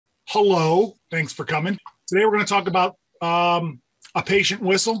Hello, thanks for coming. Today we're going to talk about a patient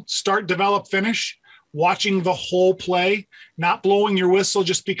whistle, start, develop, finish, watching the whole play, not blowing your whistle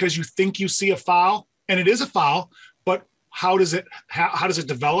just because you think you see a foul, and it is a foul, but how does it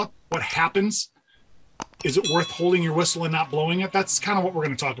develop? What happens? Is it worth holding your whistle and not blowing it? That's kind of what we're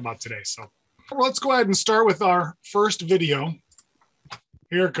going to talk about today. So let's go ahead and start with our first video.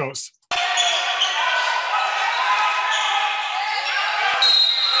 Here it goes.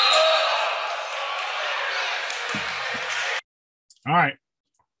 All right,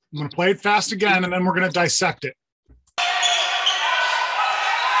 I'm going to play it fast again, and then we're going to dissect it.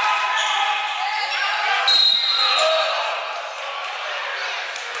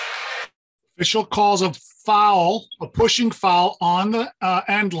 Official calls a foul, a pushing foul on the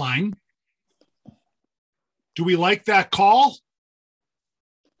end line. Do we like that call?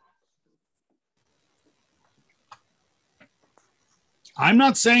 I'm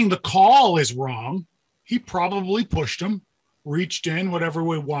not saying the call is wrong. He probably pushed him, reached in, whatever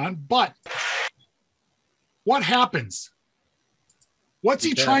we want, but what happens? What's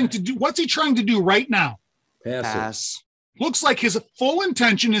he trying to do? What's he trying to do right now? Pass. Looks like his full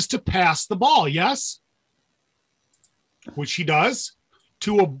intention is to pass the ball, yes? Which he does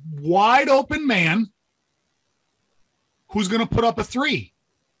to a wide open man who's going to put up a three.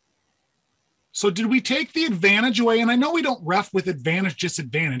 So did we take the advantage away? And I know we don't ref with advantage,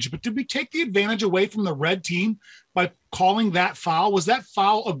 disadvantage, but did we take the advantage away from the red team by calling that foul? Was that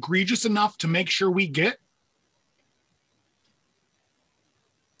foul egregious enough to make sure we get?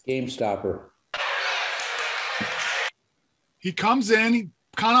 Game stopper. He comes in, he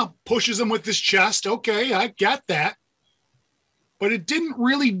kind of pushes him with his chest. Okay, I get that. But it didn't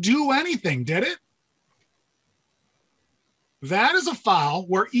really do anything, did it? That is a foul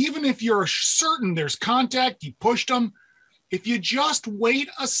where even if you're certain there's contact, you pushed him, if you just wait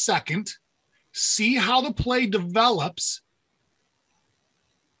a second, see how the play develops,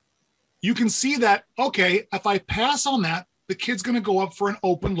 you can see that, okay, if I pass on that, the kid's going to go up for an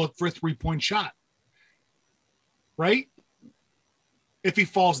open look for a three-point shot, right? If he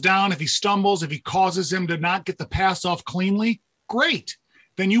falls down, if he stumbles, if he causes him to not get the pass off cleanly, great.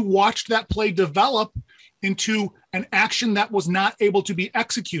 Then you watched that play develop into an action that was not able to be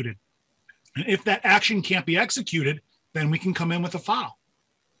executed. And if that action can't be executed, then we can come in with a foul.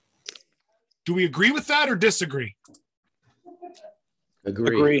 Do we agree with that or disagree?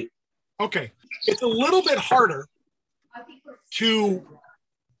 Agree. Okay. It's a little bit harder to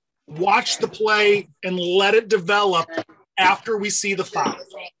watch the play and let it develop after we see the foul.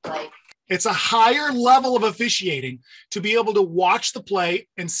 It's a higher level of officiating to be able to watch the play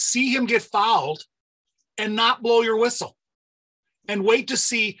and see him get fouled and not blow your whistle and wait to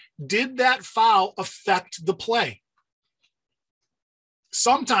see, did that foul affect the play?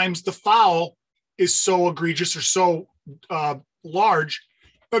 Sometimes the foul is so egregious or so large,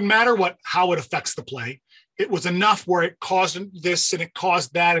 doesn't matter how it affects the play. It was enough where it caused this and it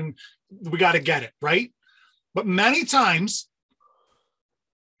caused that, and we got to get it, right? But many times,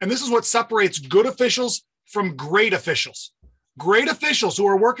 and this is what separates good officials from great officials. Great officials who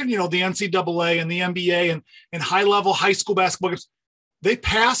are working, the NCAA and the NBA and high-level high school basketball games, they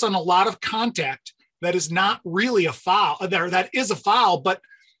pass on a lot of contact that is not really a foul. That is a foul, but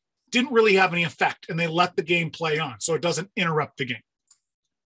didn't really have any effect, and they let the game play on, so it doesn't interrupt the game.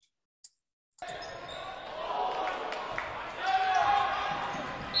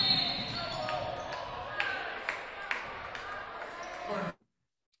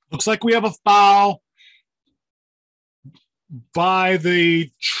 Looks like we have a foul by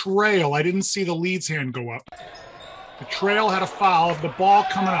the trail. I didn't see the lead's hand go up. The trail had a foul of the ball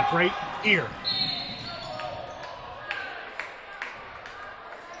coming up right here.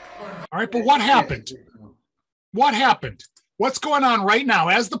 All right, but what happened? What happened? What's going on right now?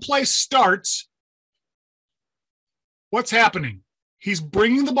 As the play starts, what's happening? He's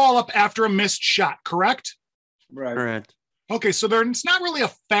bringing the ball up after a missed shot, correct? Right. Correct. Okay, so it's not really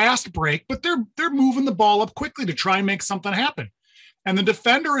a fast break, but they're moving the ball up quickly to try and make something happen. And the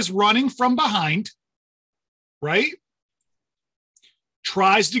defender is running from behind, right?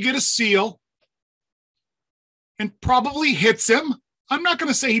 Tries to get a seal and probably hits him. I'm not going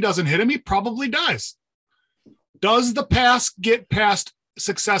to say he doesn't hit him. He probably does. Does the pass get passed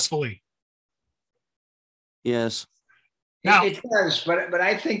successfully? Yes. Now, it does, but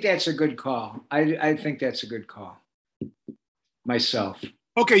I think that's a good call. I think that's a good call. Myself.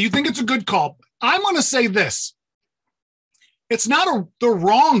 Okay, you think it's a good call. I'm going to say this. It's not the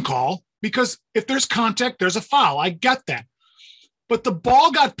wrong call because if there's contact, there's a foul. I get that. But the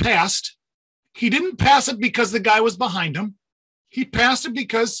ball got passed. He didn't pass it because the guy was behind him. He passed it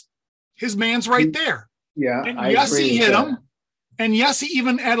because His man's right there. Yeah. And I yes, agree he with hit that. him. And yes, he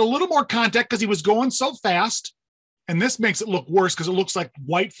even had a little more contact because he was going so fast. And this makes it look worse because it looks like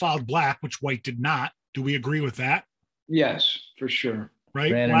White fouled Black, which White did not. Do we agree with that? Yes, for sure. Right?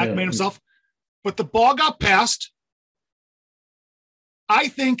 Brandon Black knew. made himself. But the ball got passed. I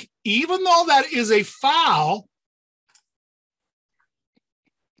think even though that is a foul,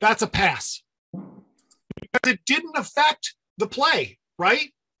 that's a pass. Because it didn't affect the play,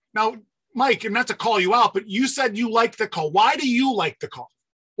 right? Now, Mike, and not to call you out, but you said you liked the call. Why do you like the call?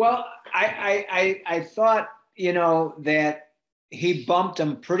 Well, I thought, that he bumped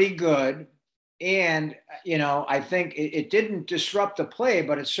him pretty good. And, I think it didn't disrupt the play,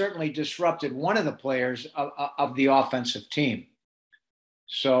 but it certainly disrupted one of the players of the offensive team.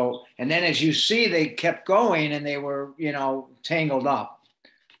 So, and then as you see, they kept going and they were, tangled up.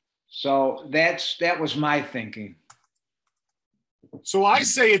 So that was my thinking. So I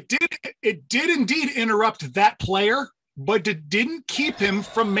say it did indeed interrupt that player, but it didn't keep him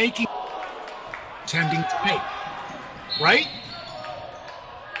from making intending to make. Right?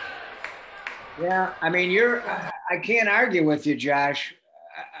 Yeah, I mean, I can't argue with you, Josh.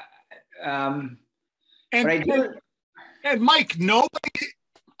 And, but I do. And Mike, nobody,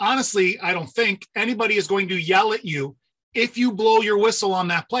 honestly, I don't think anybody is going to yell at you if you blow your whistle on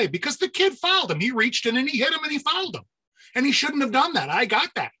that play because the kid fouled him. He reached in and he hit him and he fouled him. And he shouldn't have done that. I got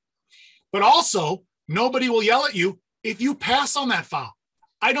that. But also, nobody will yell at you if you pass on that foul.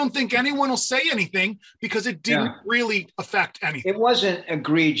 I don't think anyone will say anything because it didn't really affect anything. It wasn't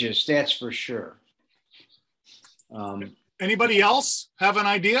egregious, that's for sure. Anybody else have an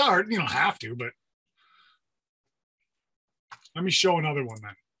idea? Or you don't have to, but let me show another one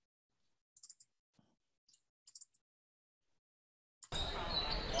then.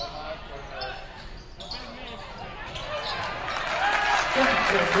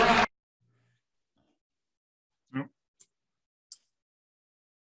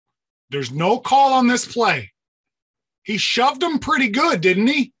 There's no call on this play. He shoved him pretty good, didn't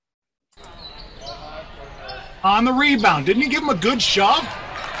he? On the rebound. Didn't he give him a good shove?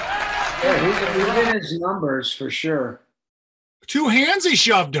 Yeah, he's in his numbers for sure. 2 hands he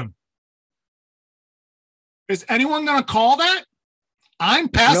shoved him. Is anyone going to call that? I'm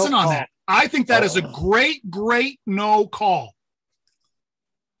passing on that. I think that is a great no call.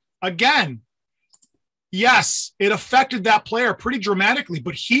 Again, yes, it affected that player pretty dramatically,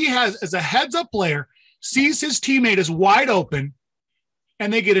 but he has, as a heads-up player, sees his teammate is wide open,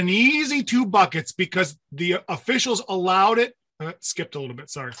 and they get an easy 2 buckets because the officials allowed it. Skipped a little bit,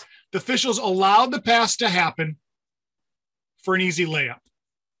 sorry. The officials allowed the pass to happen for an easy layup.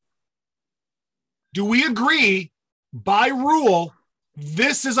 Do we agree, by rule,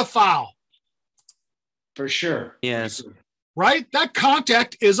 this is a foul? For sure. Yes. Right? That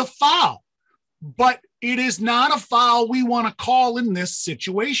contact is a foul, but it is not a foul we want to call in this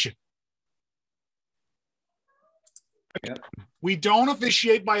situation. Yep. We don't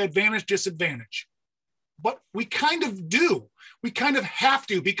officiate by advantage, disadvantage, but we kind of do. We kind of have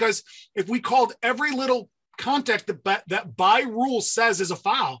to, because if we called every little contact that by rule says is a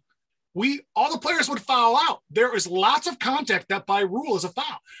foul, all the players would foul out. There is lots of contact that by rule is a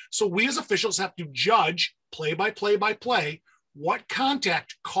foul. So we as officials have to judge play by play what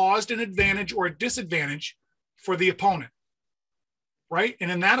contact caused an advantage or a disadvantage for the opponent. Right?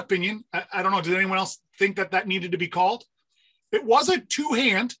 And in that opinion, I don't know, did anyone else think that needed to be called? It was a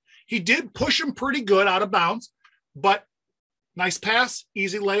 2-hand. He did push him pretty good out of bounds, but nice pass,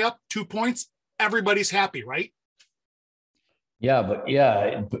 easy layup, 2 points. Everybody's happy, right? Yeah, but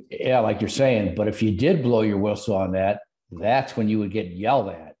like you're saying, but if you did blow your whistle on that, that's when you would get yelled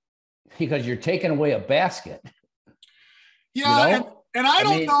at because you're taking away a basket. Yeah, you know? and I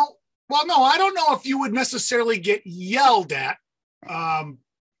don't know. Well, no, I don't know if you would necessarily get yelled at.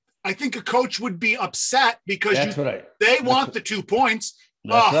 I think a coach would be upset because they want the 2 points.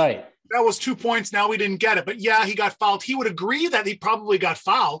 That's right. That was 2 points. Now we didn't get it. But yeah, he got fouled. He would agree that he probably got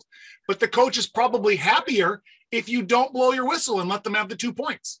fouled, but the coach is probably happier if you don't blow your whistle and let them have the 2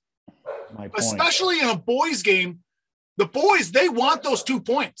 points. My point. Especially in a boys game, the boys, they want those 2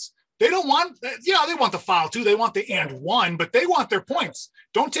 points. They don't want, they want the foul too. They want the and one, but they want their points.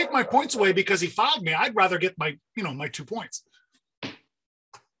 Don't take my points away because he fouled me. I'd rather get my 2 points.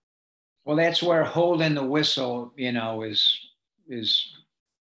 Well, that's where holding the whistle, is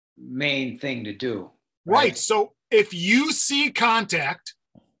main thing to do. Right. So if you see contact,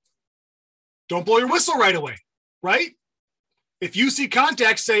 don't blow your whistle right away. Right? If you see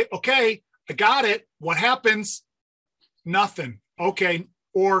contact, say, okay, I got it. What happens? Nothing. Okay.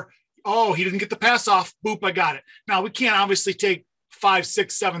 Or, oh, he didn't get the pass off. Boop, I got it. Now, we can't obviously take 5,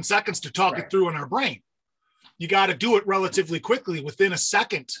 6, 7 seconds to talk it through in our brain. You got to do it relatively quickly within a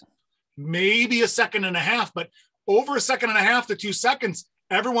second, maybe a second and a half, but over a second and a half to 2 seconds,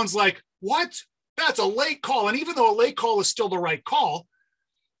 everyone's like, what? That's a late call. And even though a late call is still the right call,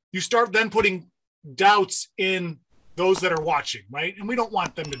 you start then putting doubts in those that are watching, right? And we don't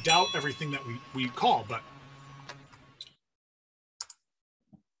want them to doubt everything that we call, but.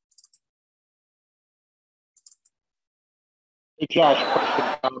 Hey, Josh,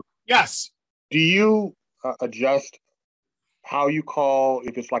 question. Yes. Do you adjust how you call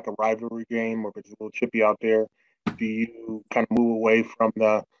if it's like a rivalry game or if it's a little chippy out there? Do you kind of move away from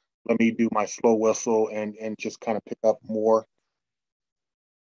the let me do my slow whistle and just kind of pick up more?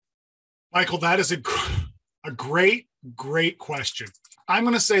 Michael, that is a great question. I'm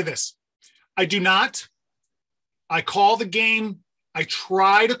going to say this. I do not. I call the game. I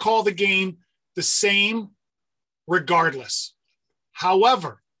try to call the game the same regardless.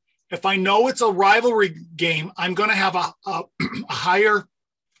 However, if I know it's a rivalry game, I'm going to have a higher,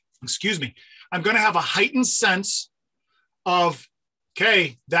 I'm going to have a heightened sense of,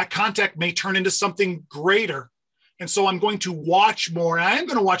 okay, that contact may turn into something greater. And so I'm going to watch more. I am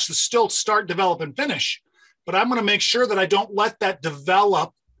going to watch the still start, develop, and finish, but I'm going to make sure that I don't let that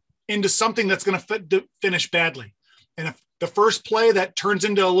develop into something that's going to finish badly. And if the first play that turns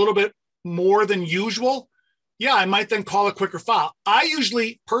into a little bit more than usual, yeah, I might then call a quicker foul. I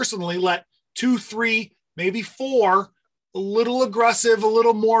usually personally let 2, 3, maybe 4, a little aggressive, a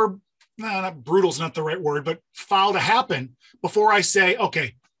little more, not brutal is not the right word, but foul to happen before I say,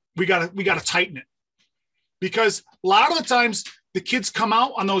 okay, we got to tighten it. Because a lot of the times the kids come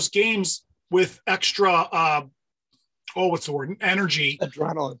out on those games with extra, what's the word? Energy.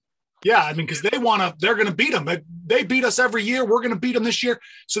 Adrenaline. Yeah, I mean, because they're going to beat them. They beat us every year. We're going to beat them this year.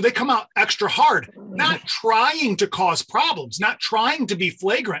 So they come out extra hard, not trying to cause problems, not trying to be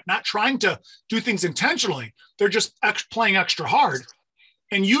flagrant, not trying to do things intentionally. They're just playing extra hard.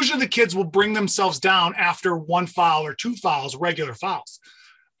 And usually the kids will bring themselves down after 1 foul or 2 fouls, regular fouls.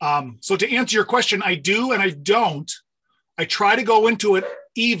 So to answer your question, I do and I don't. I try to go into it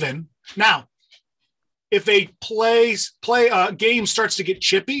even. Now, if a game starts to get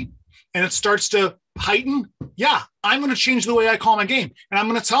chippy and it starts to heighten, yeah, I'm going to change the way I call my game. And I'm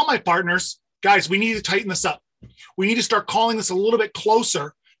going to tell my partners, guys, we need to tighten this up. We need to start calling this a little bit closer,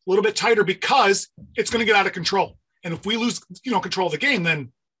 a little bit tighter, because it's going to get out of control. And if we lose, control of the game,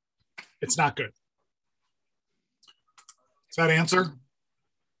 then it's not good. Does that answer?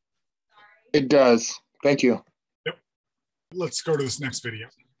 It does. Thank you. Yep. Let's go to this next video.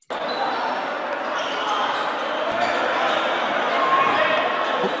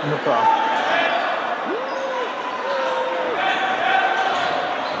 No problem.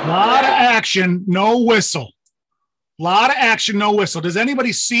 Lot of action, no whistle. Lot of action, no whistle. Does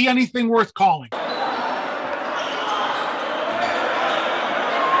anybody see anything worth calling? I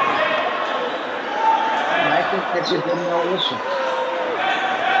think that's a good no whistle.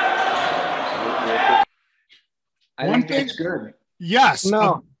 I think that's good. Yes.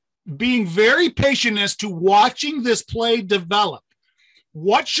 No. Being very patient as to watching this play develop.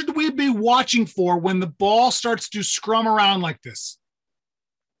 What should we be watching for when the ball starts to scrum around like this?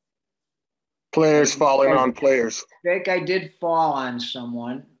 Players falling on players. That guy did fall on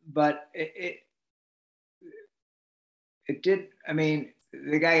someone, but it did. I mean,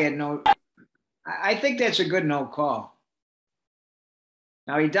 the guy had no. I think that's a good no call.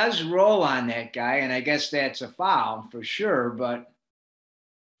 Now he does roll on that guy, and I guess that's a foul for sure. But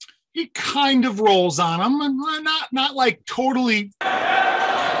he kind of rolls on him, and not like totally.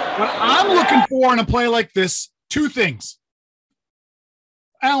 What I'm looking for in a play like this, 2 things.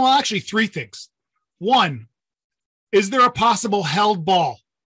 Well, actually 3 things. 1, is there a possible held ball?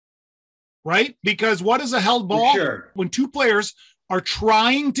 Right? Because what is a held ball? Sure. When 2 players are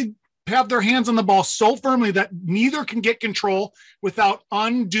trying to have their hands on the ball so firmly that neither can get control without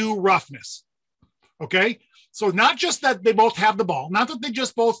undue roughness. Okay? So not just that they both have the ball, not that they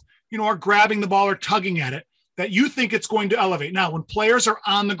just both, are grabbing the ball or tugging at it, that you think it's going to elevate. Now, when players are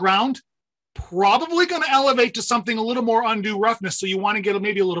on the ground, probably going to elevate to something a little more undue roughness. So you want to get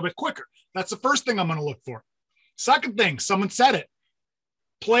maybe a little bit quicker. That's the first thing I'm going to look for. Second thing, someone said it.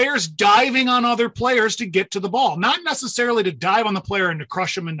 Players diving on other players to get to the ball, not necessarily to dive on the player and to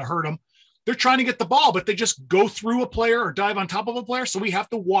crush them and to hurt them. They're trying to get the ball, but they just go through a player or dive on top of a player. So we have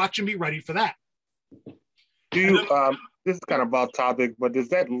to watch and be ready for that. Do you, this is kind of off topic, but does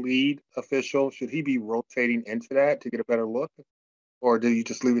that lead official, should he be rotating into that to get a better look? Or do you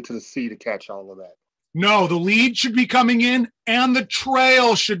just leave it to the C to catch all of that? No, the lead should be coming in and the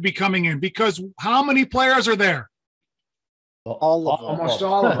trail should be coming in, because how many players are there? All of them. Almost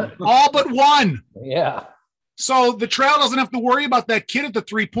all of them. All but one. Yeah. So the trail doesn't have to worry about that kid at the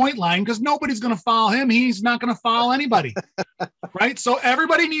 3-point line because nobody's going to foul him. He's not going to foul anybody. Right? So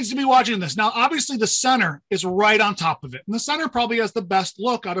everybody needs to be watching this. Now, obviously, the center is right on top of it. And the center probably has the best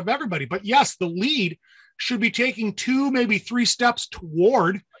look out of everybody. But yes, the lead should be taking 2, maybe 3 steps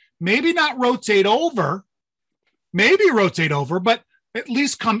toward, maybe not rotate over, but at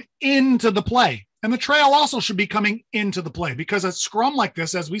least come into the play. And the trail also should be coming into the play because a scrum like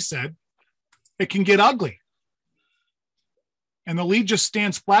this, as we said, it can get ugly. And the lead just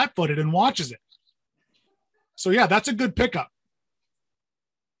stands flat-footed and watches it. So, yeah, that's a good pickup.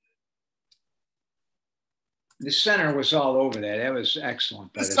 The center was all over that. That was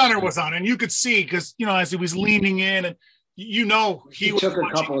excellent. The center was on, and you could see because, as he was leaning in, and he took a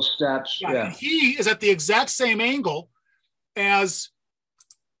couple of steps. Yeah. He is at the exact same angle as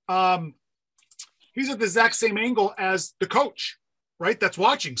the coach, right? That's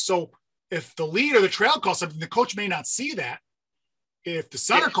watching. So if the lead or the trail calls something, the coach may not see that. If the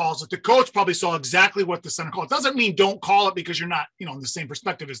center calls it, the coach probably saw exactly what the center called. It doesn't mean don't call it because you're not, in the same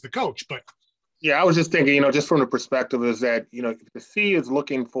perspective as the coach. But yeah, I was just thinking, just from the perspective is that, if the C is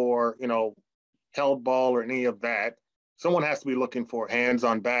looking for, held ball or any of that, someone has to be looking for hands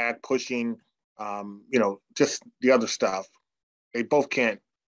on back, pushing, just the other stuff. They both can't,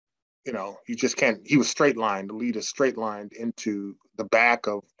 you just can't. He was straight lined. The lead is straight lined into the back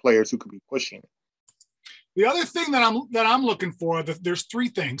of players who could be pushing. The other thing that I'm looking for, there's 3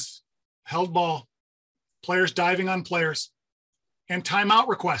 things: held ball, players diving on players, and timeout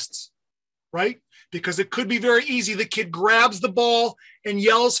requests, right? Because it could be very easy. The kid grabs the ball and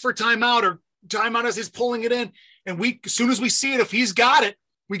yells for timeout or timeout as he's pulling it in. And as soon as we see it, if he's got it,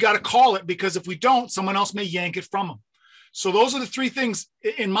 we got to call it because if we don't, someone else may yank it from him. So those are the 3 things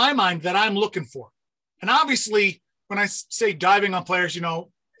in my mind that I'm looking for. And obviously, when I say diving on players,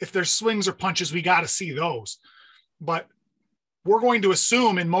 if there's swings or punches, we got to see those. But we're going to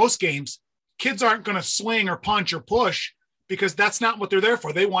assume in most games, kids aren't going to swing or punch or push because that's not what they're there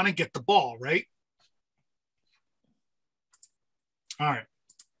for. They want to get the ball, right? All right.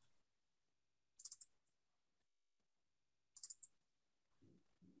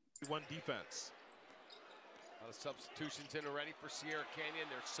 One defense. A lot of substitutions in already for Sierra Canyon.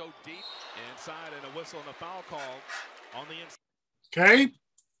 They're so deep inside, and a whistle and a foul call on the inside. Okay.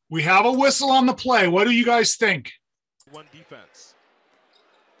 We have a whistle on the play. What do you guys think? One defense.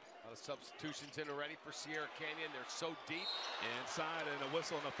 A lot of substitutions in already for Sierra Canyon. They're so deep inside, and a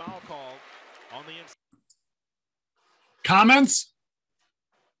whistle and a foul call on the inside. Comments?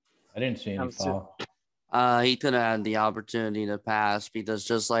 I didn't see any foul. He could have had the opportunity to pass because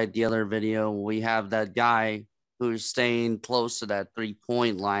just like the other video, we have that guy who's staying close to that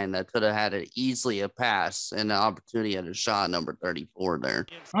 3-point line that could have had it easily a pass and an opportunity at a shot number 34 there.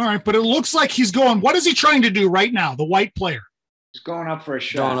 All right, but it looks like he's going. What is he trying to do right now, the white player? He's going up for a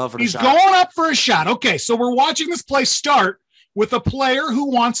shot. He's going up for a shot. Okay, so we're watching this play start with a player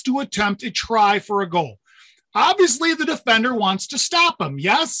who wants to attempt a try for a goal. Obviously, the defender wants to stop him,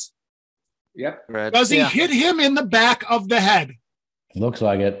 yes? Yep. Red. Does he hit him in the back of the head? Looks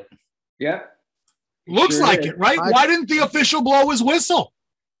like it. Yep. Looks Sure like did. it, right? Why didn't the official blow his whistle?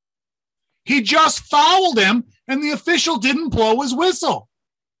 He just fouled him, and the official didn't blow his whistle.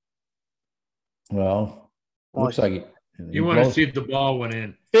 Well, looks like it. You want to see if the ball went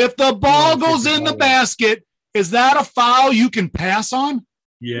in. If the ball goes in the basket, is that a foul you can pass on?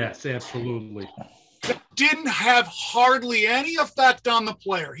 Yes, absolutely. It didn't have hardly any effect on the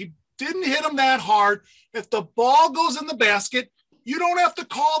player. He didn't hit him that hard. If the ball goes in the basket, you don't have to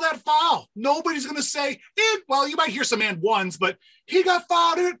call that foul. Nobody's going to say, well, you might hear some and ones, but he got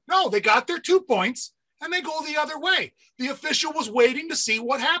fouled. No, they got their 2 points, and they go the other way. The official was waiting to see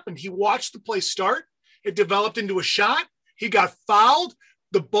what happened. He watched the play start. It developed into a shot. He got fouled.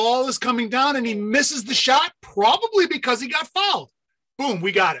 The ball is coming down, and he misses the shot, probably because he got fouled. Boom,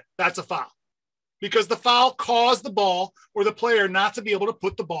 we got it. That's a foul. Because the foul caused the ball or the player not to be able to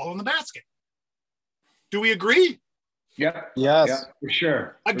put the ball in the basket. Do we agree? Yep. Yes. Yep, for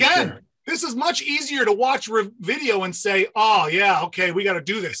sure. Again, this is much easier to watch video and say, oh, yeah, okay, we got to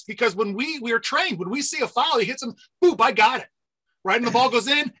do this. Because when we are trained, when we see a foul, he hits him, boop, I got it. Right? And the ball goes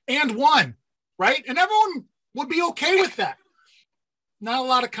in and one. Right? And everyone would be okay with that. Not a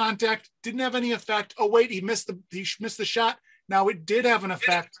lot of contact. Didn't have any effect. Oh, wait, he missed the shot. Now it did have an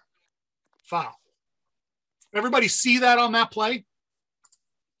effect. Foul. Everybody see that on that play?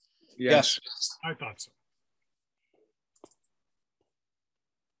 Yes. I thought so.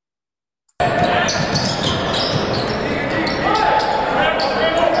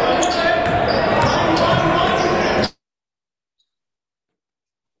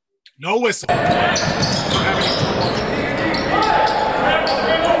 No whistle.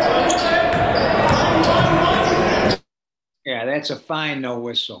 Yeah, that's a fine no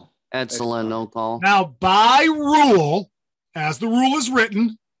whistle. Excellent no call. Now, by rule, as the rule is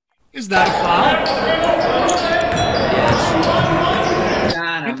written, is that a foul? Yes.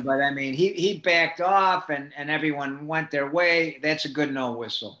 On him, but I mean, he backed off and everyone went their way. That's a good no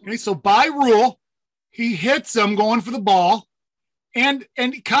whistle. Okay, so by rule, he hits him going for the ball and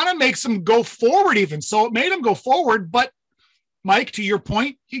kind of makes him go forward even. So it made him go forward, but Mike, to your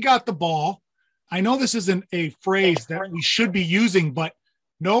point, he got the ball. I know this isn't a phrase that we should be using, but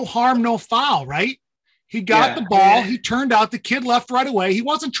no harm, no foul, right? He got the ball. He turned out, the kid left right away. He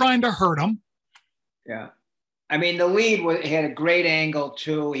wasn't trying to hurt him. Yeah. I mean, the lead had a great angle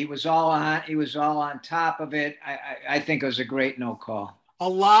too. He was all on top of it. I think it was a great no call. A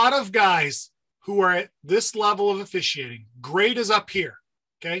lot of guys who are at this level of officiating, great is up here.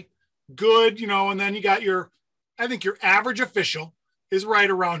 Okay. Good, and then you got I think your average official is right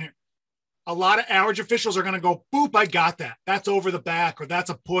around here. A lot of average officials are going to go, boop, I got that. That's over the back, or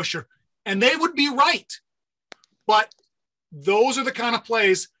that's a push, and they would be right. But those are the kind of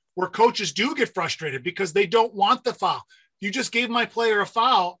plays where coaches do get frustrated because they don't want the foul. You just gave my player a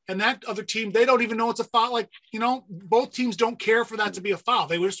foul, and that other team, they don't even know it's a foul. Like, both teams don't care for that to be a foul.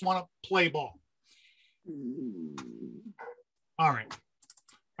 They just want to play ball. All right.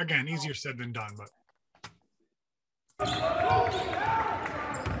 Again, easier said than done, but.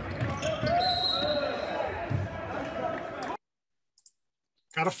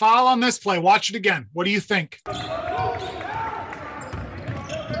 Got a foul on this play. Watch it again. What do you think?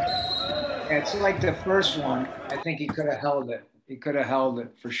 It's like the first one. I think he could have held it. He could have held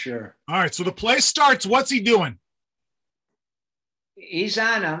it for sure. All right, so the play starts. What's he doing? He's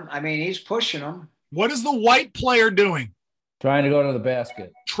on him. I mean, he's pushing him. What is the white player doing? Trying to go to the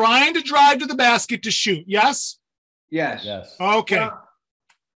basket. Trying to drive to the basket to shoot. Yes? Yes. Yes. Okay.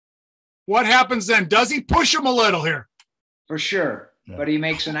 What happens then? Does he push him a little here? For sure. Yeah. But he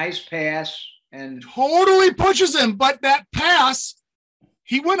makes a nice pass and totally pushes him. But that pass,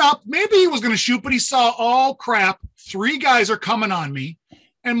 he went up. Maybe he was going to shoot, but he saw, oh, crap, 3 guys are coming on me,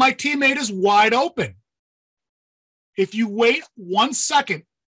 and my teammate is wide open. If you wait 1 second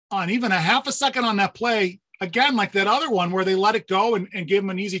on even a half a second on that play, again, like that other one where they let it go and gave him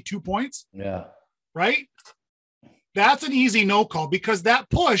an easy 2 points. Yeah. Right? That's an easy no call because that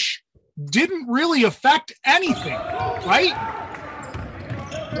push didn't really affect anything, right?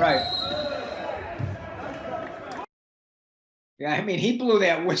 Right. Yeah, I mean, he blew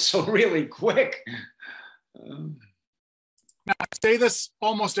that whistle really quick. Now, I say this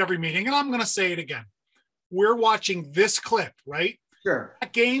almost every meeting, and I'm going to say it again. We're watching this clip, right? Sure.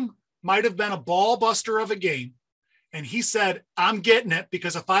 That game might have been a ball buster of a game. And he said, I'm getting it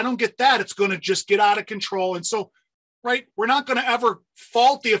because if I don't get that, it's going to just get out of control. And so, right, we're not going to ever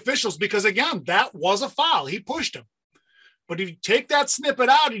fault the officials because, again, that was a foul. He pushed him. But if you take that snippet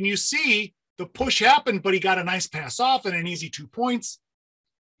out and you see the push happened, but he got a nice pass off and an easy 2 points,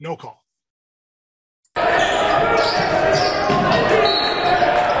 no call.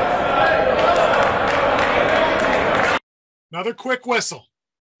 Another quick whistle.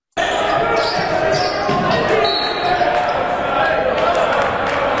 5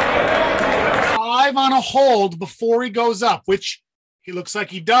 on a hold before he goes up, which he looks like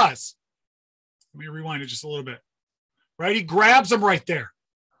he does. Let me rewind it just a little bit. Right? He grabs him right there.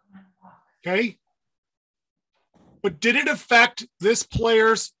 Okay? But did it affect this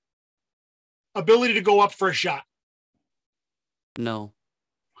player's ability to go up for a shot? No.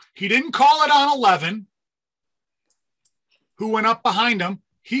 He didn't call it on 11, who went up behind him.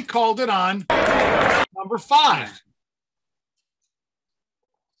 He called it on number 5.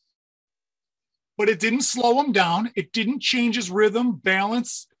 But it didn't slow him down. It didn't change his rhythm,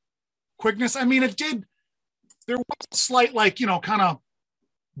 balance, quickness. I mean, it did. There was a slight, kind of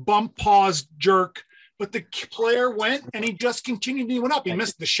bump, pause, jerk. But the player went and he just continued. He went up. He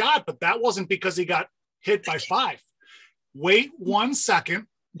missed the shot, but that wasn't because he got hit by 5. Wait 1 second.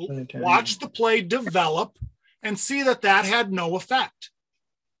 Watch the play develop and see that had no effect.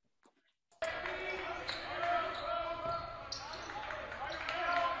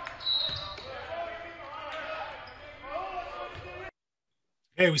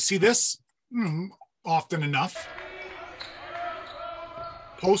 Hey, we see this often enough.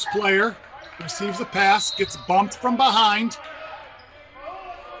 Post player receives a pass, gets bumped from behind.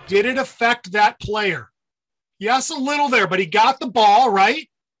 Did it affect that player? Yes, a little there, but he got the ball, right?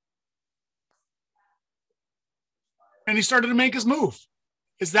 And he started to make his move.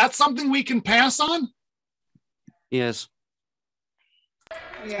 Is that something we can pass on? Yes.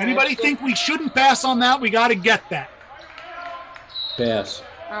 Yeah, Anybody think we shouldn't pass on that? We got to get that. Pass.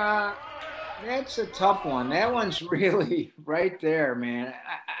 That's a tough one. That one's really right there, man.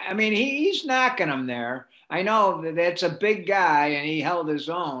 I mean, he's knocking him there. I know that's a big guy and he held his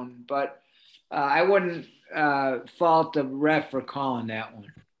own, but I wouldn't fault the ref for calling that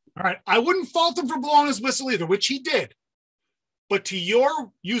one. All right. I wouldn't fault him for blowing his whistle either, which he did. But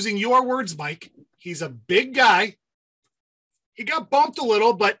using your words, Mike, he's a big guy. He got bumped a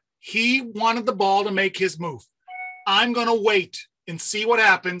little, but he wanted the ball to make his move. I'm going to wait and see what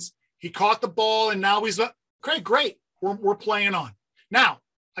happens. He caught the ball, and now he's great. We're playing on. Now,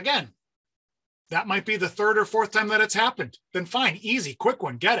 again, that might be the third or fourth time that it's happened. Then fine, easy, quick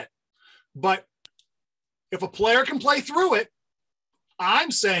one, get it. But if a player can play through it,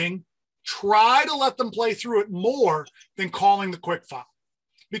 I'm saying try to let them play through it more than calling the quick foul.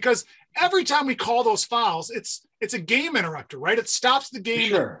 Because every time we call those fouls, it's a game interrupter, right? It stops the game.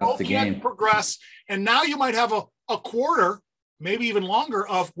 Sure, Both can't progress. And now you might have a quarter, maybe even longer,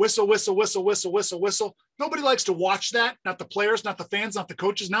 of whistle, whistle, whistle, whistle, whistle, whistle. Nobody likes to watch that. Not the players, not the fans, not the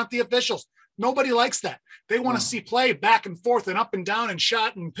coaches, not the officials. Nobody likes that. They want to see play back and forth and up and down and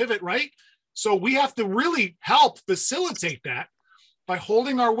shot and pivot, right? So we have to really help facilitate that by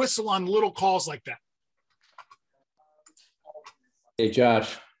holding our whistle on little calls like that. Hey,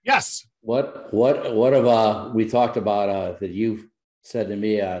 Josh. Yes. What have we talked about that you've said to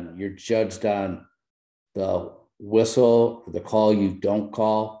me on you're judged on the whistle, the call you don't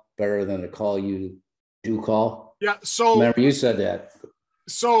call better than the call you do call? Yeah. So remember you said that.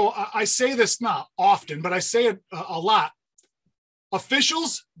 So I say this not often, but I say it a lot.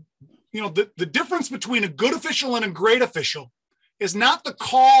 Officials, the difference between a good official and a great official is not the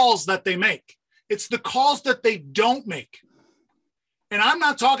calls that they make. It's the calls that they don't make. And I'm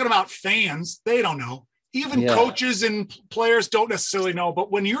not talking about fans. They don't know. Even coaches and players don't necessarily know.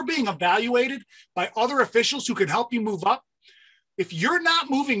 But when you're being evaluated by other officials who can help you move up, if you're not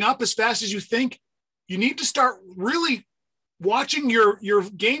moving up as fast as you think, you need to start really watching your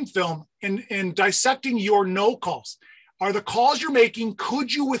game film and dissecting your no calls. Are the calls you're making,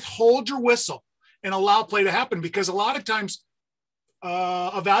 could you withhold your whistle and allow play to happen? Because a lot of times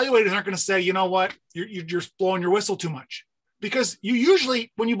evaluators aren't going to say, you know what, you're blowing your whistle too much. Because you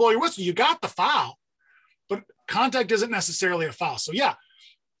usually, when you blow your whistle, you got the foul, but contact isn't necessarily a foul. So yeah,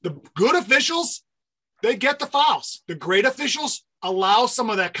 the good officials, they get the fouls. The great officials allow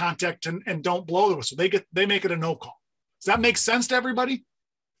some of that contact and don't blow the whistle. They make it a no call. Does that make sense to everybody?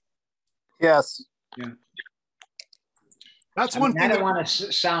 Yes. Yeah. That's one thing. I don't want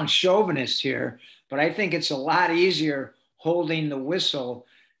to sound chauvinist here, but I think it's a lot easier holding the whistle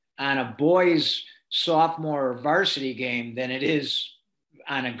on a boys' sophomore or varsity game than it is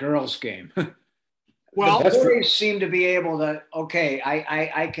on a girls' game. Well, the boys seem to be able to, okay,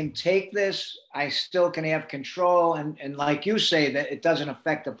 I can take this, I still can have control, and like you say, that it doesn't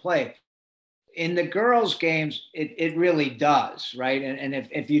affect the play. In the girls' games, it really does, right? And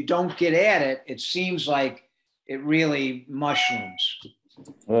if you don't get at it, it seems like it really mushrooms.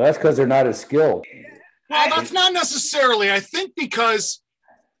 Well, that's because they're not as skilled. Well, that's not necessarily. I think because,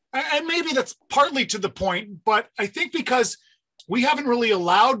 and maybe that's partly to the point, but I think because we haven't really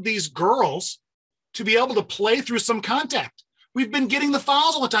allowed these girls to be able to play through some contact. We've been getting the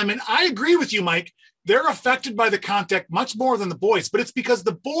fouls all the time. And I agree with you, Mike. They're affected by the contact much more than the boys, but it's because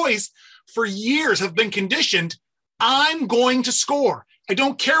the boys for years have been conditioned. I'm going to score. I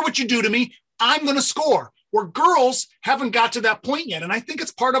don't care what you do to me. I'm going to score. Where girls haven't got to that point yet. And I think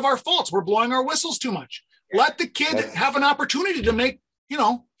it's part of our faults. We're blowing our whistles too much. Let the kid have an opportunity to make,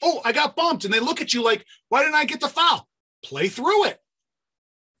 oh, I got bumped. And they look at you like, why didn't I get the foul? Play through it.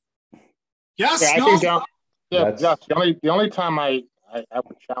 Yes. Yeah, no? I think Josh, the only time I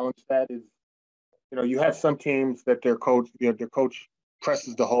would challenge that is, you have some teams that their coach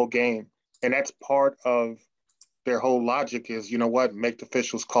presses the whole game. And that's part of their whole logic is, make the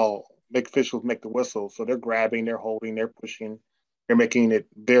officials call. Make officials make the whistle. So they're grabbing, they're holding, they're pushing, they're making it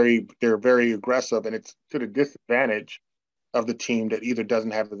they're very aggressive, and it's to the disadvantage of the team that either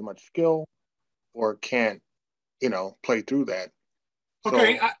doesn't have as much skill or can't, play through that.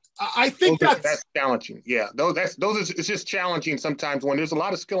 Okay, so I think that's challenging. Yeah, it's just challenging sometimes when there's a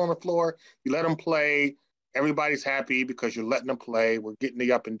lot of skill on the floor. You let them play, everybody's happy because you're letting them play. We're getting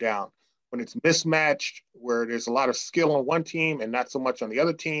the up and down. When it's mismatched, where there's a lot of skill on one team and not so much on the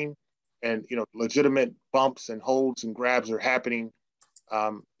other team, and legitimate bumps and holds and grabs are happening,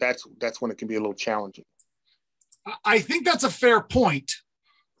 that's when it can be a little challenging. I think that's a fair point.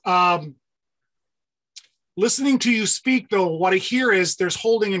 Listening to you speak, though, what I hear is there's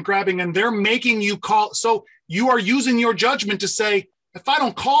holding and grabbing, and they're making you call. So you are using your judgment to say, If I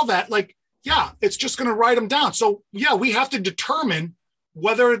don't call that, like, yeah, it's just going to write them down. So yeah, we have to determine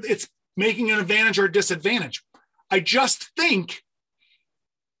whether it's making an advantage or a disadvantage. I just think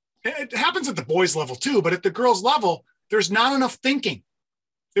it happens at the boys level too, but at the girls level, there's not enough thinking.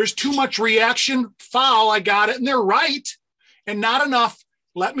 There's too much reaction, foul, I got it, and they're right. And not enough,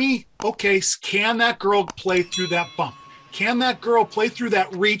 can that girl play through that bump? Can that girl play through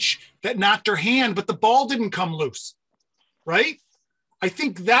that reach that knocked her hand, but the ball didn't come loose, right? I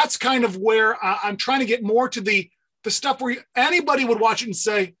think that's kind of where I'm trying to get more to the stuff where anybody would watch it and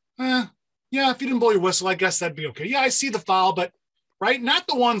say, yeah, if you didn't blow your whistle, I guess that'd be okay. Yeah, I see the foul, but right, not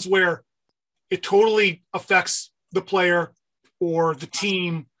the ones where it totally affects the player or the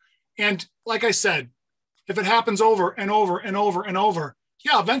team. And like I said, if it happens over and over and over and over,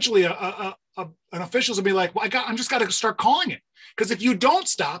 yeah, eventually an officials will be like, well, I'm just got to start calling it. Because if you don't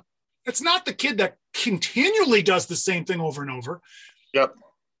stop, it's not the kid that continually does the same thing over and over. Yep.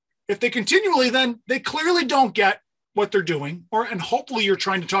 If they continually, then they clearly don't get what they're doing, and hopefully you're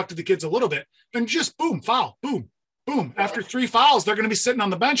trying to talk to the kids a little bit, then just boom, foul, boom, boom. After 3 fouls, they're going to be sitting on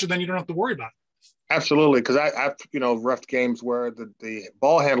the bench, and then you don't have to worry about it. Absolutely, because I've reffed games where the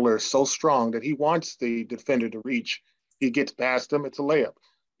ball handler is so strong that he wants the defender to reach. He gets past him, it's a layup.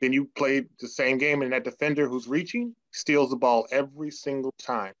 Then you play the same game, and that defender who's reaching steals the ball every single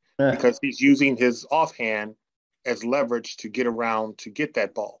time because he's using his offhand as leverage to get around to get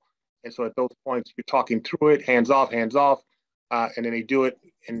that ball. And so at those points, you're talking through it, hands off, and then they do it.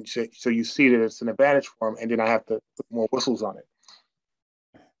 And so you see that it's an advantage for them, and then I have to put more whistles on it.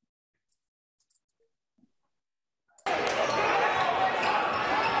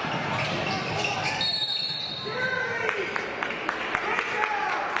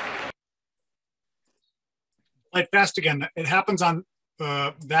 Play fast again. It happens on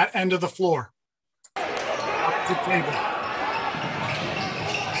that end of the floor. Opposite table.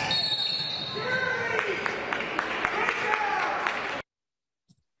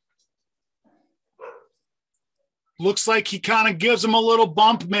 Looks like he kind of gives him a little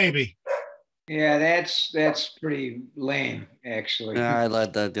bump, maybe. Yeah, that's pretty lame, actually. Yeah, I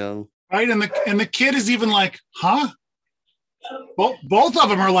let that go. Right, and the kid is even like, huh? Both of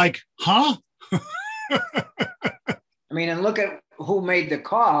them are like, huh? I mean, and look at who made the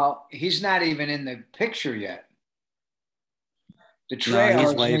call. He's not even in the picture yet. The trail he's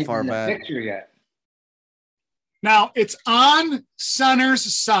isn't way even far in the back. picture yet. Now, it's on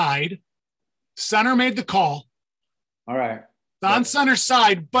center's side. Center made the call. All right. It's on center's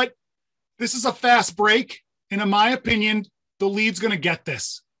side, but this is a fast break. And in my opinion, the lead's going to get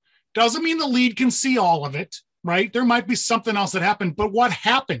this. Doesn't mean the lead can see all of it, right? There might be something else that happened, but what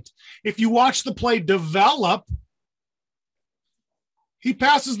happened? If you watch the play develop, he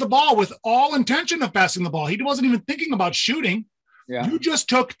passes the ball with all intention of passing the ball. He wasn't even thinking about shooting. Yeah. You just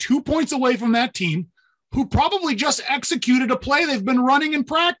took 2 points away from that team who probably just executed a play they've been running in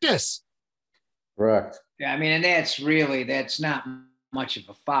practice. Correct. Yeah, I mean, and that's not much of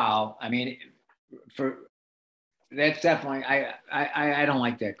a foul. I mean, that's definitely I don't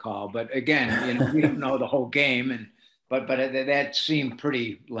like that call. But again, we don't know the whole game, but that seemed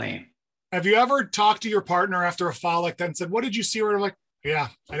pretty lame. Have you ever talked to your partner after a foul like that and said, "What did you see?" Or like, "Yeah,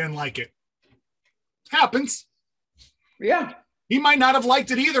 I didn't like it." Happens. Yeah. He might not have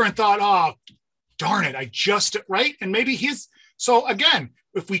liked it either and thought, "Oh, darn it, I just," right? And maybe so again,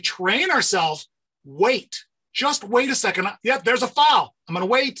 if we train ourselves, just wait a second. Yeah, there's a foul. I'm going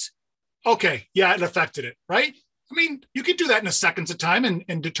to wait. Okay. Yeah, it affected it, right? I mean, you can do that in a second's of time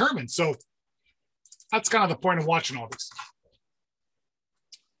and determine. So that's kind of the point of watching all this.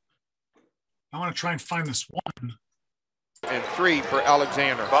 I want to try and find this one. And 3 for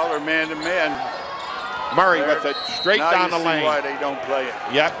Alexander. Fowler man to man. Murray with it straight now down you the see lane. why they don't play it.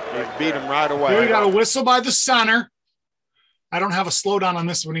 Yep, they beat him right away. Here we got a whistle by the center. I don't have a slowdown on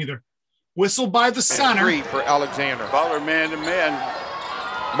this one either. Whistle by the center. 3 for Alexander. Fowler man to man.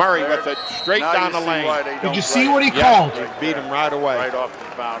 Murray with it straight now down you the see lane. why they don't Did you play see it. what he Yep, called? they beat him right away. Right off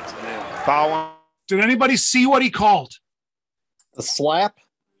the bounce and in. Foul. Did anybody see what he called? The slap?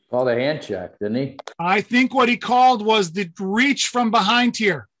 Called a hand check, didn't he? I think what he called was the reach from behind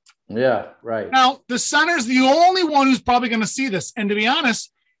here. Yeah, right. Now, the center's the only one who's probably going to see this. And to be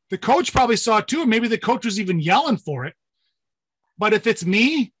honest, the coach probably saw it too. Maybe the coach was even yelling for it. But if it's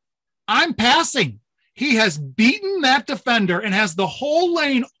me, I'm passing. He has beaten that defender and has the whole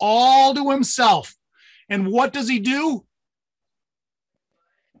lane all to himself. And what does he do?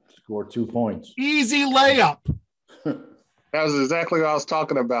 Score 2 points. Easy layup. That was exactly what I was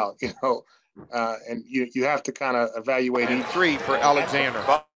talking about, and you have to kind of evaluate And each. 3 for Alexander.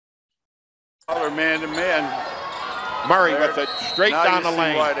 Fowler man to man. Murray with it straight Now down you the see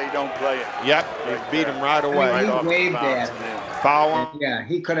lane. why they don't play it. Yep, they beat him right away. I mean, Right off he the waved bounce at and him. in. Foul. Yeah,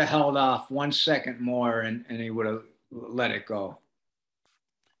 he could have held off 1 second more and he would have let it go.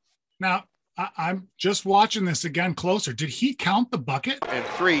 Now, I'm just watching this again closer. Did he count the bucket? And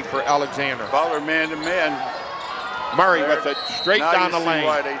 3 for Alexander. Butler man to man. Murray with it straight Now down you the see lane.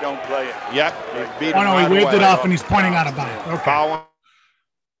 why they don't play it. Yep, they beat Oh, him no, right he waved away. it off and he's pointing out about it. Okay. Foul.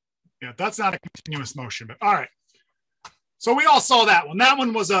 Yeah, that's not a continuous motion, but all right. So we all saw that one. That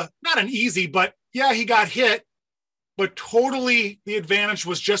one was not an easy, but yeah, he got hit, but totally the advantage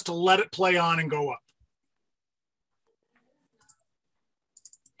was just to let it play on and go up.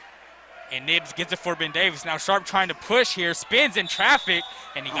 And Nibs gets it for Ben Davis. Now Sharp trying to push here, spins in traffic,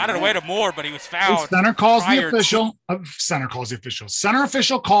 and he got it away to Moore, but he was fouled. Center calls the official. Center calls the official. Center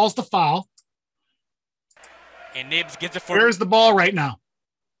official calls the foul. And Nibs gets it for. Where's the ball right now?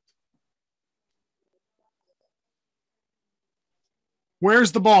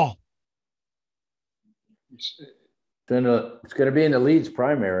 Where's the ball? It's going to be in the Leeds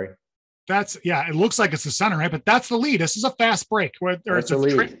primary. That's, yeah, it looks like it's the center, right? But that's the lead. This is a fast break. That's the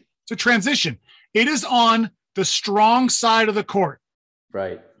lead. It's a transition. It is on the strong side of the court.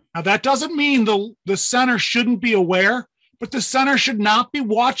 Right. Now, that doesn't mean the center shouldn't be aware, but the center should not be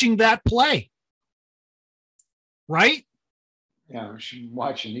watching that play. Right? Yeah, we should be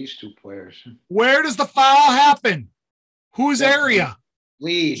watching these two players. Where does the foul happen? Whose area?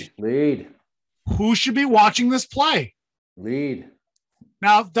 Lead. Who should be watching this play? Lead.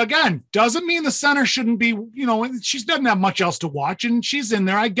 Now, again, doesn't mean the center shouldn't be, she doesn't have much else to watch and she's in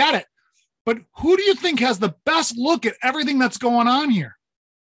there. I get it. But who do you think has the best look at everything that's going on here?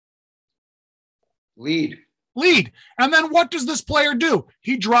 Lead. And then what does this player do?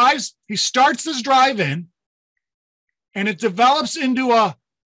 He drives, he starts this drive in, and it develops into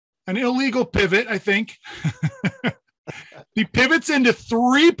an illegal pivot, I think. He pivots into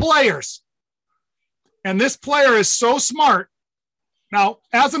 3 players. And this player is so smart. Now,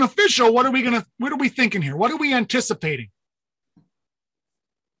 as an official, what are we thinking here? What are we anticipating?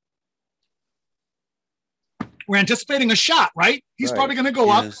 We're anticipating a shot, right? He's probably going to go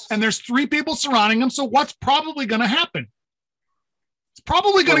up, and there's 3 people surrounding him. So what's probably going to happen? It's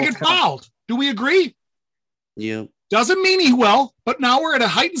probably going to get fouled. Do we agree? Yeah. Doesn't mean he will, but now we're at a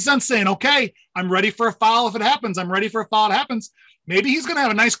heightened sense saying, okay, I'm ready for a foul if it happens. I'm ready for a foul if it happens. Maybe he's going to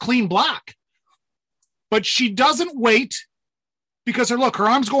have a nice clean block. But she doesn't wait because her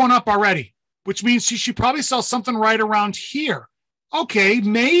arm's going up already, which means she probably saw something right around here. Okay,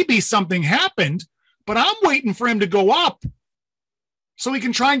 maybe something happened, but I'm waiting for him to go up so he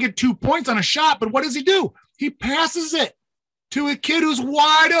can try and get 2 points on a shot. But what does he do? He passes it to a kid who's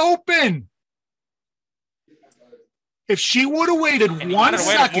wide open. If she would have waited 1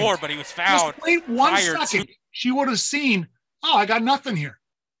 second, more, but he was fouled. Just wait 1 second, she would have seen, oh, I got nothing here.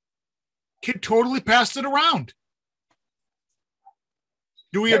 Kid totally passed it around.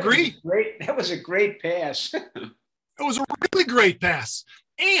 Do we agree? That was a great pass. It was a really great pass.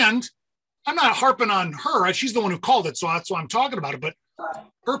 And I'm not harping on her. Right? She's the one who called it, so that's why I'm talking about it. But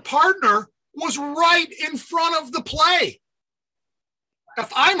her partner was right in front of the play. If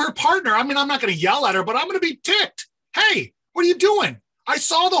I'm her partner, I'm not going to yell at her, but I'm going to be ticked. Hey, what are you doing? I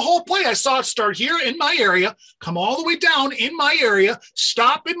saw the whole play. I saw it start here in my area, come all the way down in my area,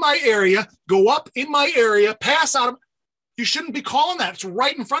 stop in my area, go up in my area, pass out. You shouldn't be calling that. It's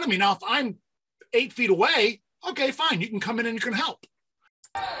right in front of me. Now, if I'm 8 feet away, okay, fine. You can come in and you can help.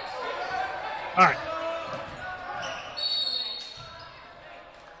 All right.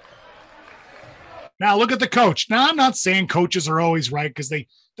 Now look at the coach. Now, I'm not saying coaches are always right because they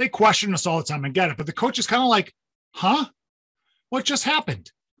question us all the time. I get it. But the coach is kind of like, huh? What just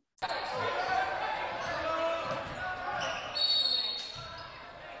happened?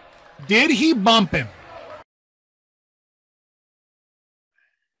 Did he bump him?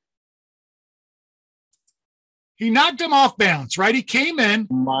 He knocked him off balance, right? He came in.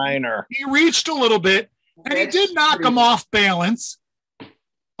 Minor. He reached a little bit, and he did knock him off balance.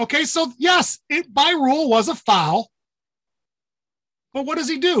 Okay, so yes, it by rule was a foul. But what does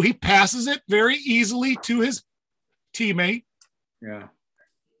he do? He passes it very easily to his teammate. Yeah.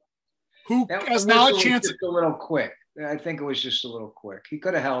 Who has now a chance. Just a little quick. I think it was just a little quick. He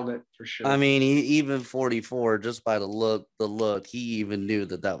could have held it for sure. I mean, even 44, just by the look, he even knew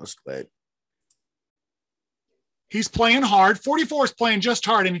that was quick. He's playing hard. 44 is playing just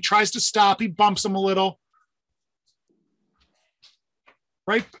hard, and he tries to stop. He bumps him a little.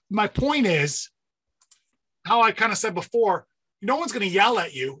 Right? My point is, how I kind of said before, no one's going to yell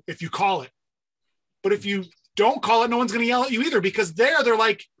at you if you call it. But if you don't call it, no one's going to yell at you either, because they're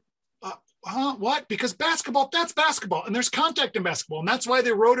like, What? Because basketball, that's basketball, and there's contact in basketball. And that's why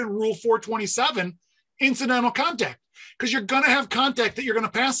they wrote in Rule 427, incidental contact, because you're going to have contact that you're going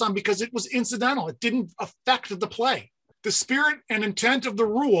to pass on because it was incidental. It didn't affect the play. The spirit and intent of the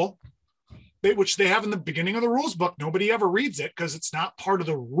rule, which they have in the beginning of the rules book, nobody ever reads it because it's not part of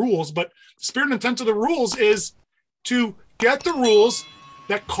the rules, but the spirit and intent of the rules is to get the rules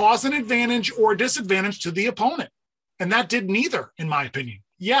that cause an advantage or disadvantage to the opponent. And that did neither, in my opinion.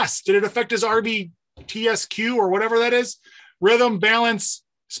 Yes. Did it affect his RBTSQ or whatever that is? Rhythm, balance,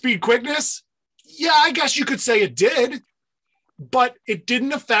 speed, quickness? Yeah, I guess you could say it did, but it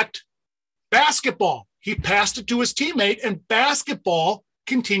didn't affect basketball. He passed it to his teammate and basketball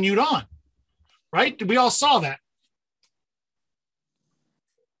continued on. Right? We all saw that.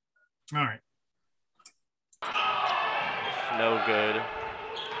 All right. No good.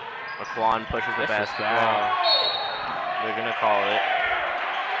 Laquan pushes the basketball. They're going to call it.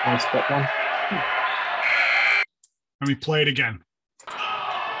 Nice split one. Let me play it again.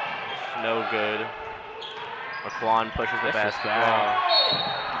 No good. Laquan pushes the basketball.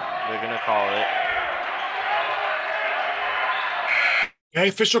 They're going to call it. Okay,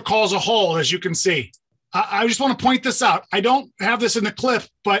 official calls a hold, as you can see. I just want to point this out. I don't have this in the clip,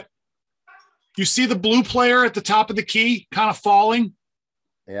 but you see the blue player at the top of the key kind of falling?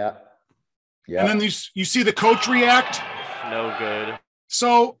 Yeah. Yeah. And then you see the coach react? No good.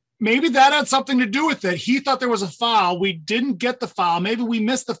 So maybe that had something to do with it. He thought there was a foul. We didn't get the foul. Maybe we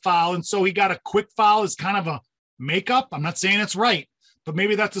missed the foul, and so he got a quick foul as kind of a makeup. I'm not saying it's right, but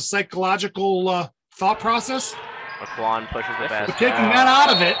maybe that's a psychological thought process. Laquan pushes the basketball. But taking that out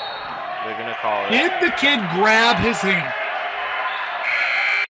of it, they're going to call it. Did the kid grab his hand?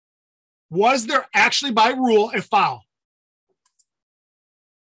 Was there actually by rule a foul?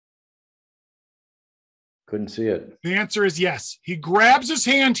 Couldn't see it. The answer is yes. He grabs his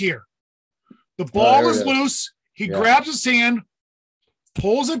hand here. The ball is loose. He grabs his hand,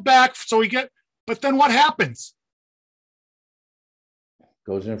 pulls it back so but then what happens?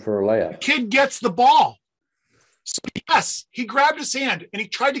 Goes in for a layup. The kid gets the ball. So yes, he grabbed his hand and he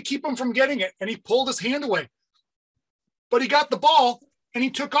tried to keep him from getting it and he pulled his hand away. But he got the ball and he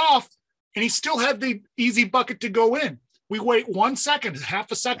took off and he still had the easy bucket to go in. We wait 1 second,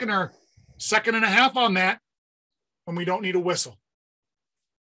 half a second or second and a half on that, and we don't need a whistle.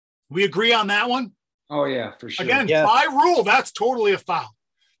 We agree on that one? Oh, yeah, for sure. Again, by rule, that's totally a foul.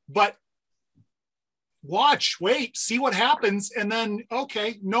 But wait, see what happens, and then,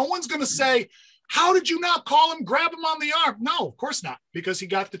 okay, no one's going to say, how did you not call him, grab him on the arm? No, of course not, because he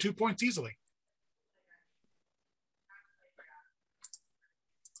got the 2 points easily.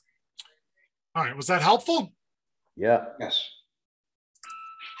 All right, was that helpful? Yeah. Yes.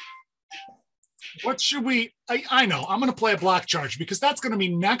 What should we, I know, I'm going to play a block charge because that's going to be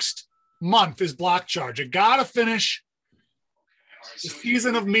next month is block charge. I got to finish the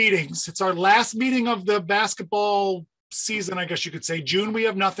season of meetings. It's our last meeting of the basketball season, I guess you could say. June, we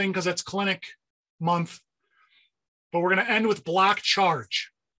have nothing because it's clinic month, but we're going to end with block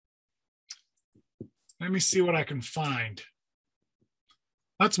charge. Let me see what I can find.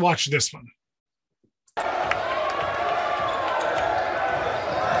 Let's watch this one.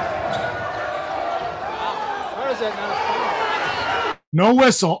 No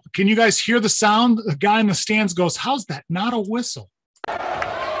whistle. Can you guys hear the sound? The guy in the stands goes, how's that not a whistle? Do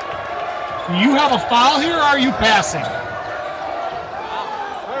you have a foul here or are you passing?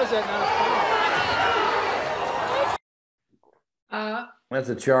 How is that not a foul? That's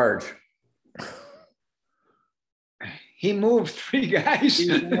a charge. He moved 3 guys.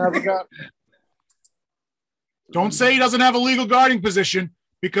 Don't say he doesn't have a legal guarding position,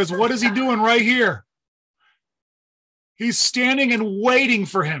 because what is he doing right here? He's standing and waiting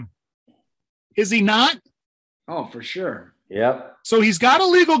for him. Is he not? Oh, for sure. Yep. So he's got a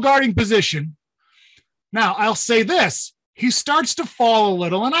legal guarding position. Now, I'll say this. He starts to fall a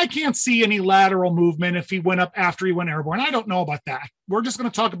little, and I can't see any lateral movement if he went up after he went airborne. I don't know about that. We're just going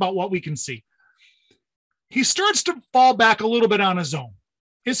to talk about what we can see. He starts to fall back a little bit on his own.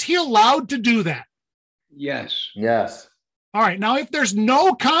 Is he allowed to do that? Yes. Yes. All right. Now, if there's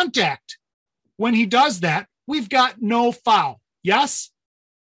no contact when he does that, we've got no foul. Yes?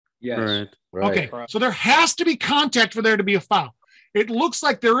 Yes. Right. Okay. So there has to be contact for there to be a foul. It looks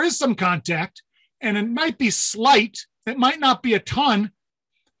like there is some contact, and it might be slight. It might not be a ton,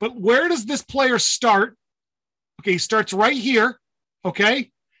 but where does this player start? Okay. He starts right here.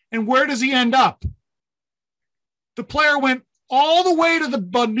 Okay. And where does he end up? The player went all the way to the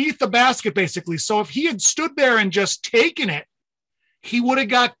beneath the basket, basically. So if he had stood there and just taken it, he would have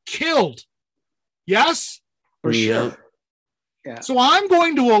got killed. Yes? For sure. Yeah. So I'm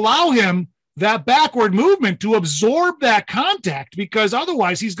going to allow him that backward movement to absorb that contact, because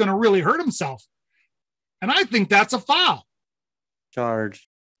otherwise he's going to really hurt himself. And I think that's a foul. Charge.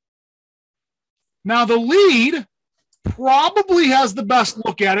 Now, the lead probably has the best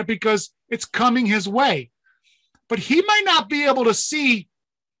look at it because it's coming his way, but he might not be able to see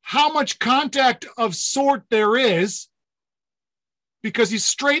how much contact of sort there is because he's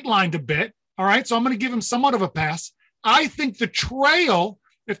straight lined a bit. All right. So I'm going to give him somewhat of a pass. I think the trail,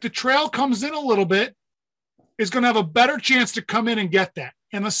 if the trail comes in a little bit, is going to have a better chance to come in and get that.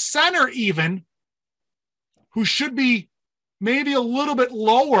 And the center, even, who should be maybe a little bit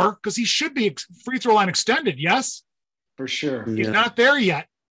lower because he should be free throw line extended. Yes, for sure. He's not there yet.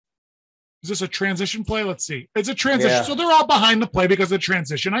 Is this a transition play? Let's see. It's a transition. Yeah. So they're all behind the play because of the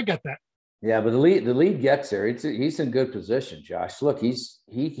transition. I get that. Yeah, but the lead gets there. He's in good position, Josh. Look,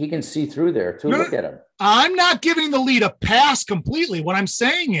 he can see through there too. Look at him. I'm not giving the lead a pass completely. What I'm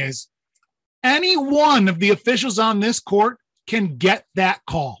saying is any one of the officials on this court can get that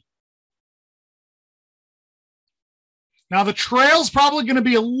call. Now, the trail's probably going to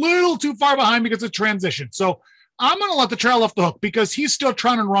be a little too far behind because of transition. So I'm going to let the trail off the hook because he's still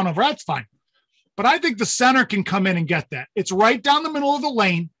trying to run over. That's fine. But I think the center can come in and get that. It's right down the middle of the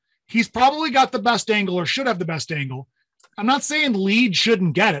lane. He's probably got the best angle or should have the best angle. I'm not saying lead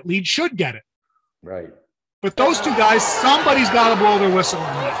shouldn't get it. Lead should get it. Right. But those two guys, somebody's got to blow their whistle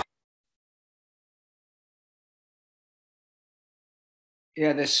on that.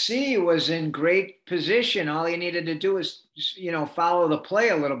 Yeah, the C was in great position. All he needed to do is, follow the play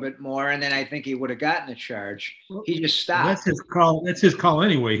a little bit more, and then I think he would have gotten the charge. He just stopped. That's his call. That's his call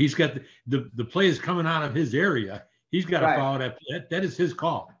anyway. He's got the play is coming out of his area. He's got to follow that. That is his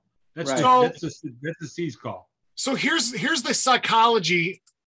call. That's the C's call. So here's the psychology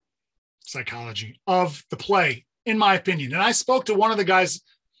of the play, in my opinion. And I spoke to one of the guys,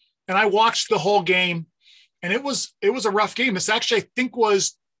 and I watched the whole game. And it was a rough game. This actually, I think,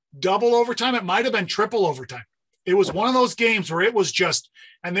 was double overtime. It might have been triple overtime. It was one of those games where it was just,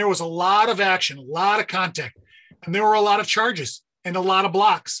 and there was a lot of action, a lot of contact, and there were a lot of charges and a lot of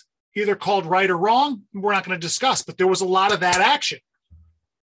blocks, either called right or wrong. We're not going to discuss, but there was a lot of that action.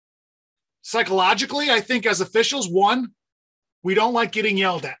 Psychologically, I think as officials, one, we don't like getting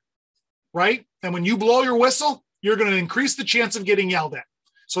yelled at, right? And when you blow your whistle, you're going to increase the chance of getting yelled at.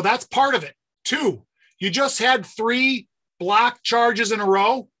 So that's part of it. Two, you just had 3 block charges in a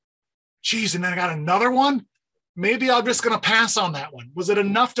row. Geez, and then I got another one. Maybe I'm just going to pass on that one. Was it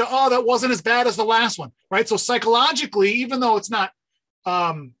enough to, that wasn't as bad as the last one, right? So psychologically, even though it's not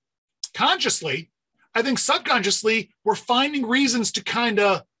consciously, I think subconsciously, we're finding reasons to kind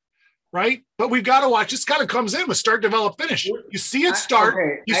of, right? But we've got to watch. This kind of comes in with start, develop, finish. You see it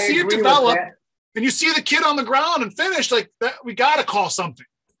start, you see it develop, and you see the kid on the ground and finish like that. We got to call something.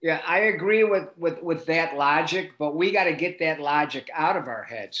 Yeah, I agree with that logic, but we got to get that logic out of our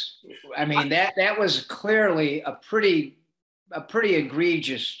heads. I mean, that was clearly a pretty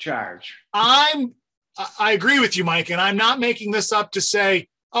egregious charge. I agree with you, Mike, and I'm not making this up to say,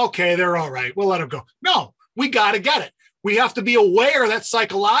 okay, they're all right, we'll let them go. No, we got to get it. We have to be aware that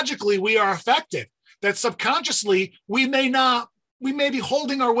psychologically we are affected, that subconsciously we may be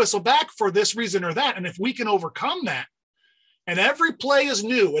holding our whistle back for this reason or that. And if we can overcome that, and every play is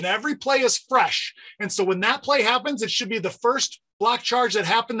new and every play is fresh. And so when that play happens, it should be the first block charge that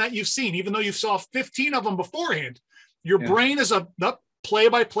happened that you've seen, even though you saw 15 of them beforehand. Your brain is a play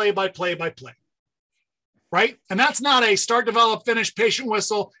by play by play by play. Right? And that's not a start, develop, finish, patient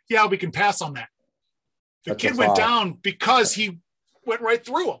whistle. Yeah, we can pass on that. The kid went down because he went right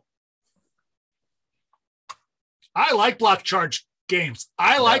through him. I like block charge games.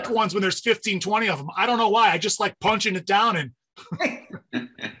 I like ones when there's 15, 20 of them. I don't know why. I just like punching it down, and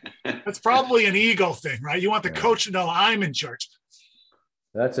that's probably an ego thing, right? You want the coach to know I'm in charge.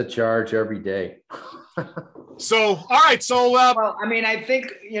 That's a charge every day. So, all right. So, well, I mean, I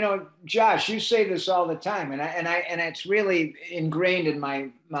think, Josh, you say this all the time, and it's really ingrained in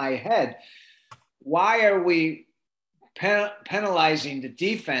my head. Why are we penalizing the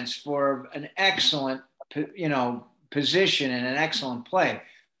defense for an excellent, position and an excellent play?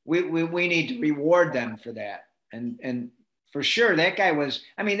 We need to reward them for that. And for sure, that guy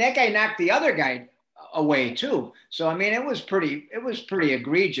knocked the other guy away too. So, I mean, it was pretty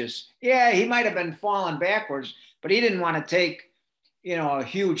egregious. Yeah, he might've been falling backwards, but he didn't want to take, a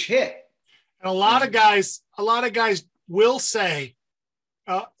huge hit. And a lot of guys will say,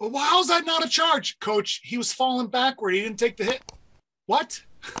 well, how's that not a charge, coach? He was falling backward. He didn't take the hit. What?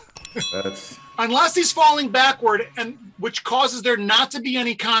 Unless he's falling backward, and which causes there not to be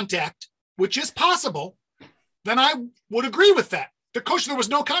any contact, which is possible, then I would agree with that. The coach, there was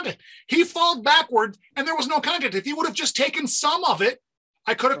no contact. He fell backward and there was no contact. If he would have just taken some of it,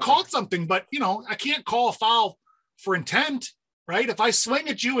 I could have called something, but I can't call a foul for intent, right? If I swing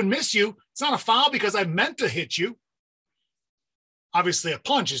at you and miss you, it's not a foul because I meant to hit you. Obviously a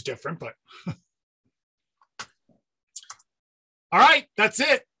punch is different, but all right, that's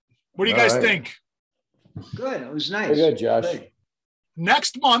it. What do you guys think? Good. It was nice. Very good, Josh. Good.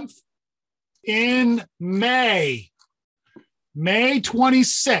 Next month in May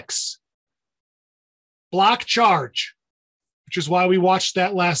 26th, block charge, which is why we watched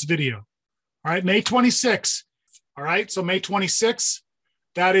that last video. All right, May 26th. All right, so May 26th,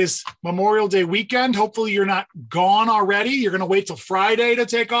 that is Memorial Day weekend. Hopefully you're not gone already. You're going to wait till Friday to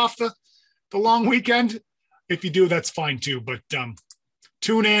take off the long weekend. If you do, that's fine too. But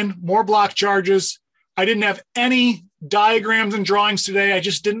tune in, more block charges. I didn't have any diagrams and drawings today. I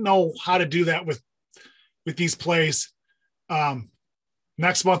just didn't know how to do that with these plays.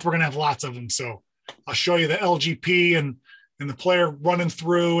 Next month, we're going to have lots of them. So I'll show you the LGP and the player running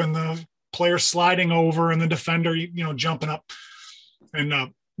through and the player sliding over and the defender, jumping up.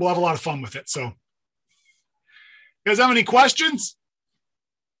 And we'll have a lot of fun with it. So you guys have any questions?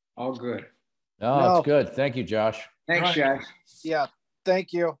 All good. No, it's good. Thank you, Josh. Thanks, Josh. Yeah,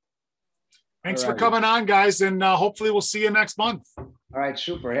 thank you. Thanks for coming on, guys, and hopefully we'll see you next month. All right,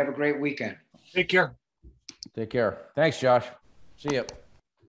 super. Have a great weekend. Take care. Take care. Thanks, Josh. See you.